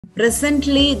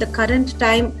Presently, the current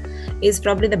time is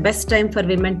probably the best time for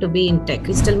women to be in tech.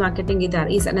 Digital marketing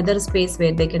is another space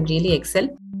where they can really excel.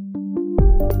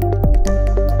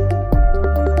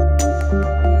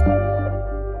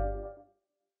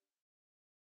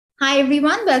 Hi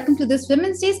everyone, welcome to this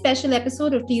Women's Day special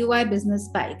episode of TOI Business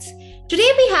Bytes.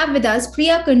 Today we have with us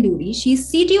Priya Kanduri.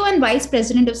 She's CTO and Vice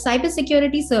President of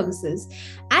Cybersecurity Services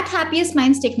at Happiest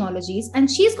Minds Technologies, and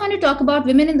she's going to talk about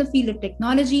women in the field of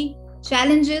technology,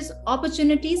 challenges,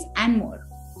 opportunities, and more.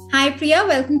 Hi Priya,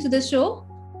 welcome to the show.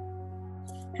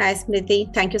 Hi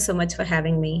Smriti, thank you so much for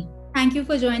having me. Thank you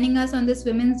for joining us on this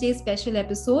Women's Day special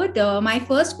episode. My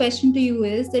first question to you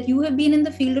is that you have been in the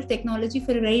field of technology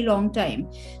for a very long time.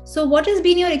 So what has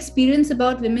been your experience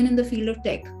about women in the field of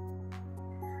tech?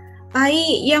 I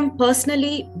am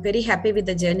personally very happy with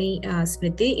the journey,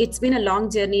 Smriti. It's been a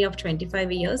long journey of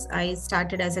 25 years. I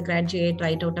started as a graduate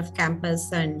right out of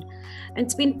campus, and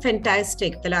it's been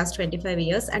fantastic the last 25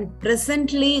 years. And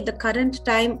presently, the current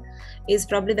time is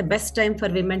probably the best time for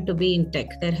women to be in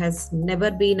tech. There has never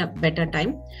been a better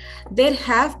time. There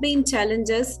have been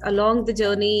challenges along the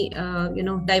journey.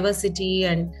 Diversity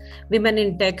and women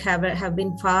in tech have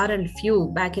been far and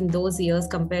few back in those years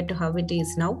compared to how it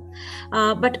is now.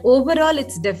 But overall,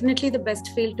 it's definitely the best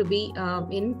field to be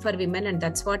in for women, and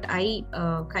that's what I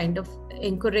kind of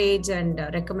encourage and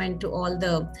recommend to all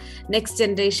the next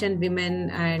generation women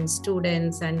and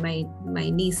students and my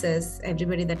nieces,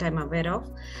 everybody that I'm aware of.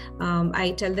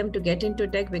 I tell them to get into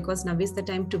tech because now is the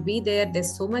time to be there.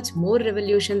 There's so much more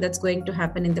revolution that's going to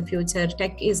happen in the future.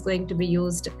 Tech is going to be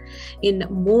used in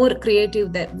more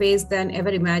creative ways than ever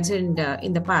imagined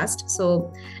in the past.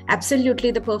 So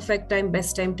absolutely the perfect time,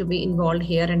 best time to be involved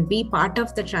here and be part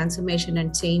of the transformation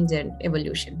and change and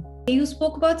evolution. You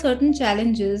spoke about certain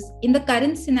challenges. In the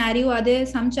current scenario, are there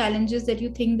some challenges that you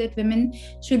think that women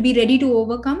should be ready to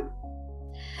overcome?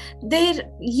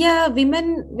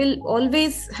 Women will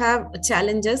always have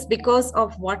challenges because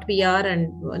of what we are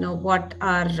and what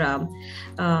our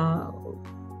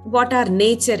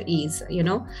nature is.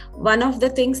 One of the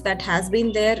things that has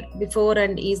been there before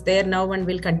and is there now and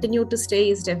will continue to stay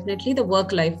is definitely the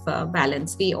work-life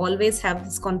balance. We always have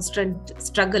this constant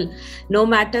struggle, no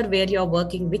matter where you're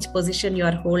working, which position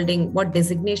you're holding, what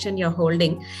designation you're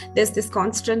holding. There's this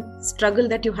constant struggle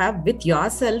that you have with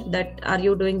yourself, that are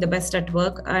you doing the best at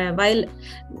work while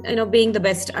being the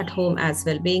best at home as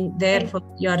well, being there for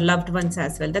your loved ones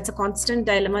as well. That's a constant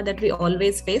dilemma that we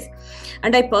always face.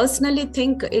 And I personally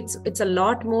think it's a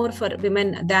lot more for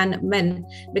women than men,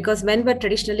 because men were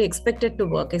traditionally expected to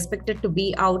work, expected to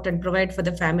be out and provide for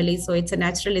the family. So it's a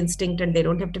natural instinct and they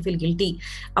don't have to feel guilty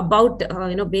about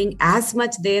being as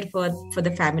much there for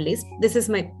the families. This is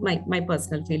my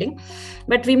personal feeling.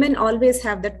 But women always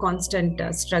have that constant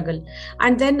struggle.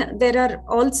 And then there are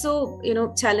also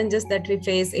challenges that we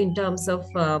face in terms of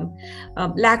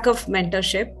lack of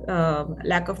mentorship,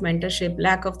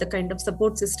 lack of the kind of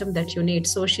support system that you need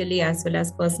socially as well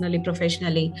as personally,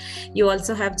 professionally. You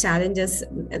also have challenges,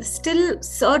 still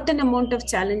certain amount of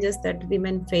challenges that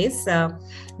women face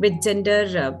with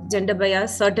gender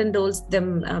bias, certain roles,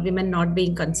 women not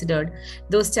being considered.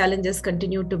 Those challenges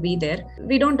continue to be there.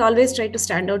 We don't always try to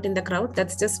stand out in the crowd.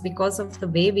 That's just because of the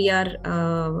way we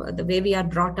are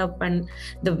brought up and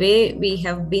the way we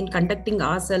have been conducting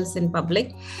ourselves in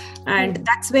public. And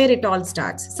that's where it all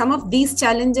starts. Some of these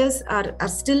challenges are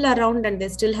still around and they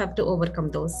still have to overcome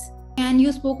those. And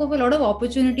you spoke of a lot of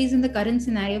opportunities in the current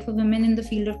scenario for women in the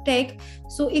field of tech.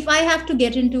 So if I have to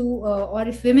get into, or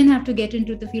if women have to get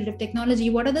into the field of technology,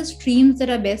 what are the streams that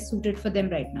are best suited for them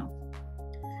right now?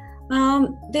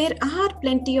 There are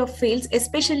plenty of fields,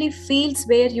 especially fields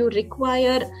where you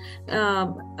require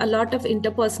a lot of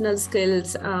interpersonal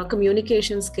skills,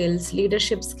 communication skills,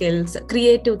 leadership skills,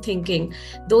 creative thinking.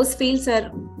 Those fields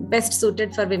are best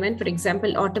suited for women. For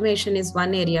example, automation is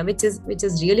one area which is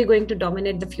really going to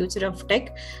dominate the future of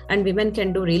tech, and women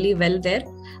can do really well there.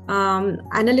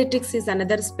 Analytics is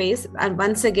another space, and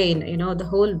once again, the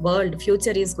whole world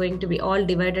future is going to be all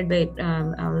divided by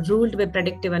ruled by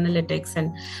predictive analytics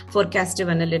and forecastive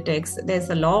analytics. There's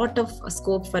a lot of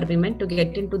scope for women to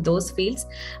get into those fields,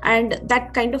 and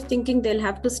that kind of thinking they'll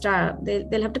have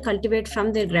to cultivate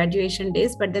from their graduation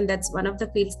days. But then that's one of the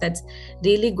fields that's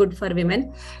really good for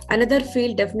women. Another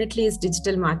field definitely is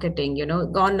digital marketing.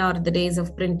 Gone are the days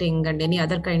of printing and any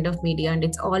other kind of media, and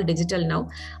it's all digital now.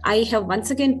 I have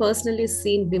once again personally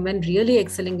seen women really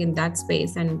excelling in that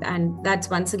space, and that's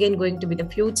once again going to be the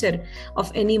future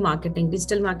of any marketing.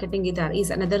 Digital marketing is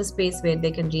another space where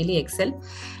they can really excel.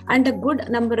 And a good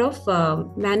number of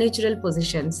managerial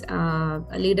positions,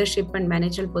 leadership and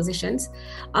managerial positions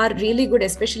are really good,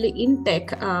 especially in tech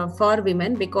for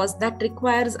women, because that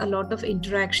requires a lot of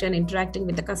interacting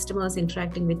with the customers,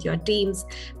 interacting with your teams,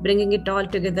 bringing it all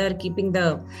together, keeping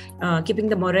the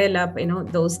morale up.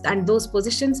 Those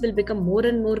positions will become more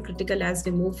and more critical as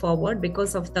we move forward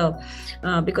because of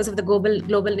the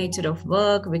global nature of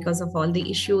work, because of all the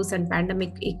issues and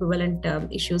pandemic equivalent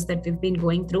issues that we've been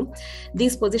going through.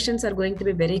 These positions are going to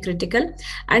be very critical.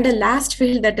 And the last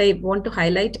field that I want to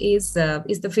highlight is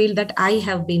the field that I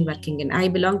have been working in. I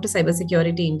belong to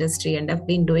cybersecurity industry, and I've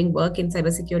been doing work in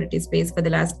cybersecurity space for the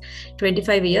last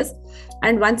 25 years.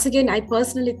 And once again, I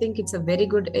personally think it's a very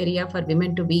good area for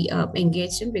women to be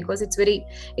engaged in, because it's very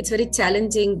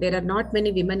challenging. There are not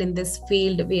many women in this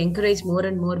field. We encourage more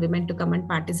and more women to come and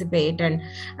participate, and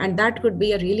that could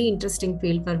be a really interesting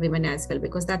field for women as well,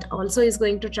 because that also is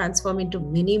going to transform into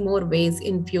many more ways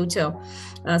in future.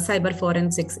 Cyber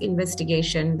forensics,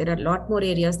 investigation, there are a lot more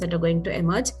areas that are going to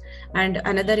emerge, and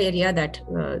another area that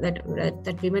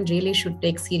women really should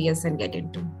take serious and get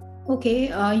into.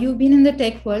 Okay, you've been in the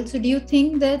tech world, so do you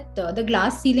think that the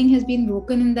glass ceiling has been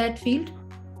broken in that field?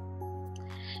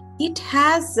 It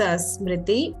has,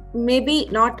 Smriti, maybe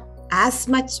not as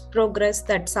much progress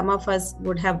that some of us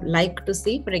would have liked to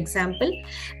see, for example,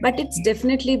 but it's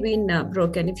definitely been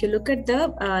broken. If you look at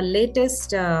the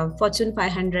latest Fortune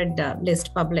 500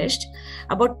 list published,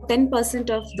 about 10%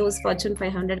 of those Fortune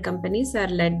 500 companies are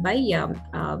led by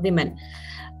women,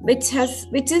 which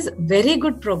is very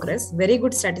good progress, very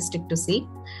good statistic to see.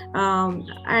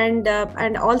 And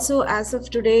also, as of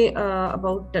today,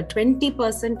 about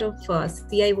 20% of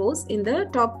CIOs in the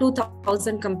top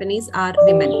 2,000 companies are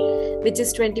women, which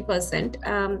is 20%.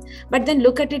 But then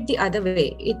look at it the other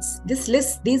way. These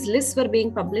lists were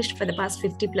being published for the past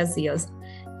 50 plus years.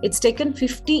 It's taken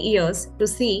 50 years to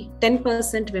see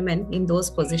 10% women in those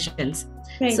positions.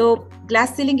 Right. So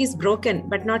glass ceiling is broken,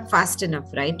 but not fast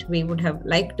enough, right? We would have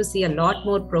liked to see a lot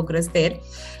more progress there.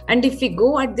 And if we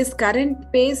go at this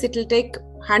current pace, it will take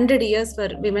 100 years for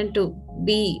women to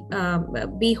be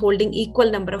holding equal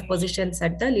number of positions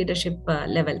at the leadership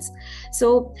levels.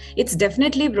 So it's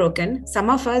definitely broken. Some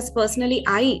of us, personally,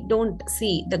 I don't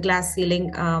see the glass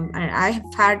ceiling.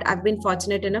 I've been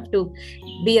fortunate enough to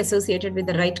be associated with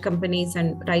the right companies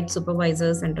and right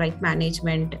supervisors and right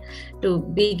management to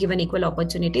be given equal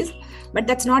opportunities. But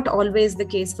that's not always the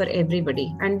case for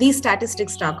everybody. And these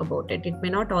statistics talk about it. It may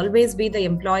not always be the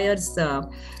employer's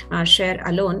share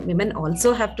alone. Women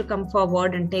also have to come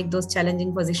forward and take those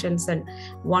challenging positions and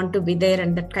want to be there,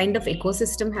 and that kind of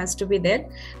ecosystem has to be there.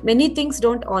 Many things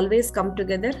don't always come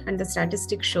together, and the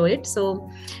statistics show it. So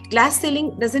glass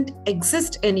ceiling doesn't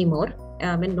exist anymore.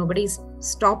 When nobody's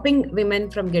stopping women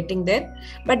from getting there,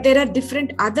 but there are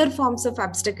different other forms of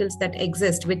obstacles that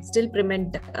exist which still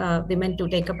prevent women to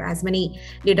take up as many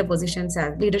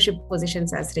leadership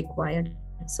positions as required.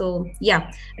 So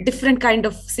yeah, a different kind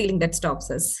of ceiling that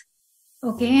stops us.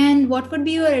 Okay, and what would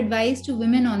be your advice to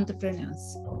women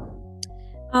entrepreneurs?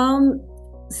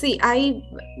 See,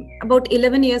 about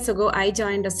 11 years ago, I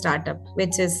joined a startup,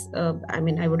 which is,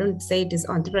 I wouldn't say it is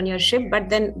entrepreneurship, but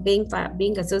then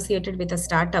being associated with a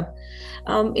startup,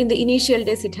 in the initial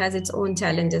days, it has its own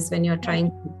challenges when you're trying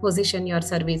to position your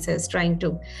services, trying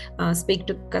to speak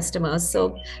to customers.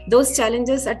 So those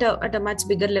challenges at a much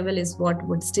bigger level is what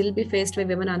would still be faced by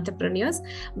women entrepreneurs.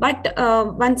 But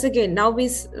once again, now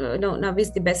is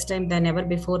the best time than ever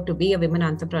before to be a women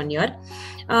entrepreneur.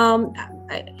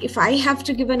 If I have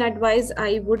to give an advice,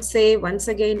 I would say, once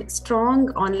again, strong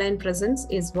online presence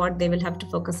is what they will have to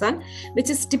focus on, which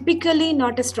is typically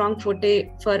not a strong forte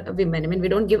for women. We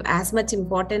don't give as much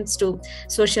importance to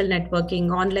social networking,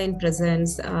 online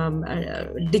presence,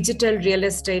 digital real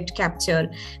estate capture.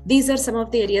 These are some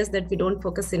of the areas that we don't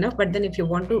focus enough. But then if you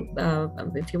want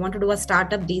to do a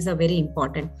startup, these are very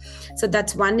important. So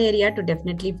that's one area to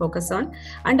definitely focus on.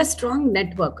 And a strong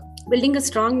network. Building a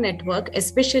strong network,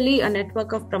 especially a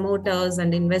network of promoters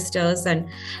and investors and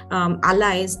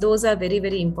allies, those are very,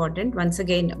 very important. Once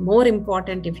again, more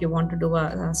important if you want to do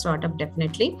a startup,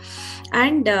 definitely.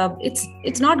 And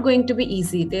it's not going to be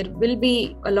easy. There will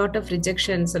be a lot of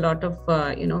rejections, a lot of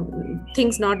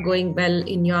things not going well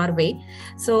in your way.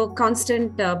 So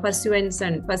constant pursuance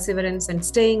and perseverance and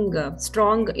staying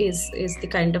strong is the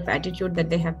kind of attitude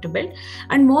that they have to build.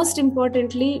 And most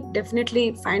importantly,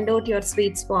 definitely find out your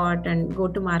sweet spot. thought and go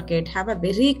to market, have a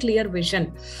very clear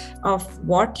vision of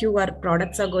what your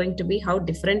products are going to be, how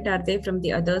different are they from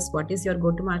the others, what is your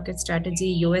go to market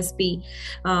strategy, USP,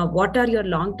 what are your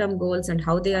long term goals, and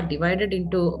how they are divided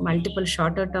into multiple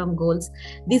shorter term goals.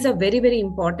 These are very, very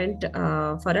important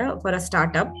for a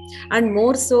startup, and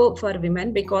more so for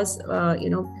women, because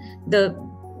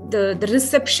the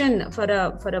reception for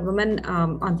a woman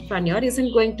entrepreneur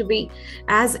isn't going to be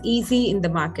as easy in the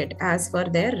market as for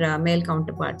their male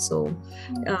counterparts. So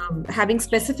having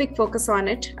specific focus on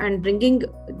it and bringing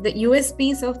the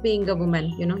USPs of being a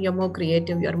woman, you're more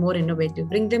creative, you're more innovative,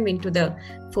 bring them into the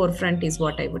forefront is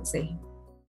what I would say.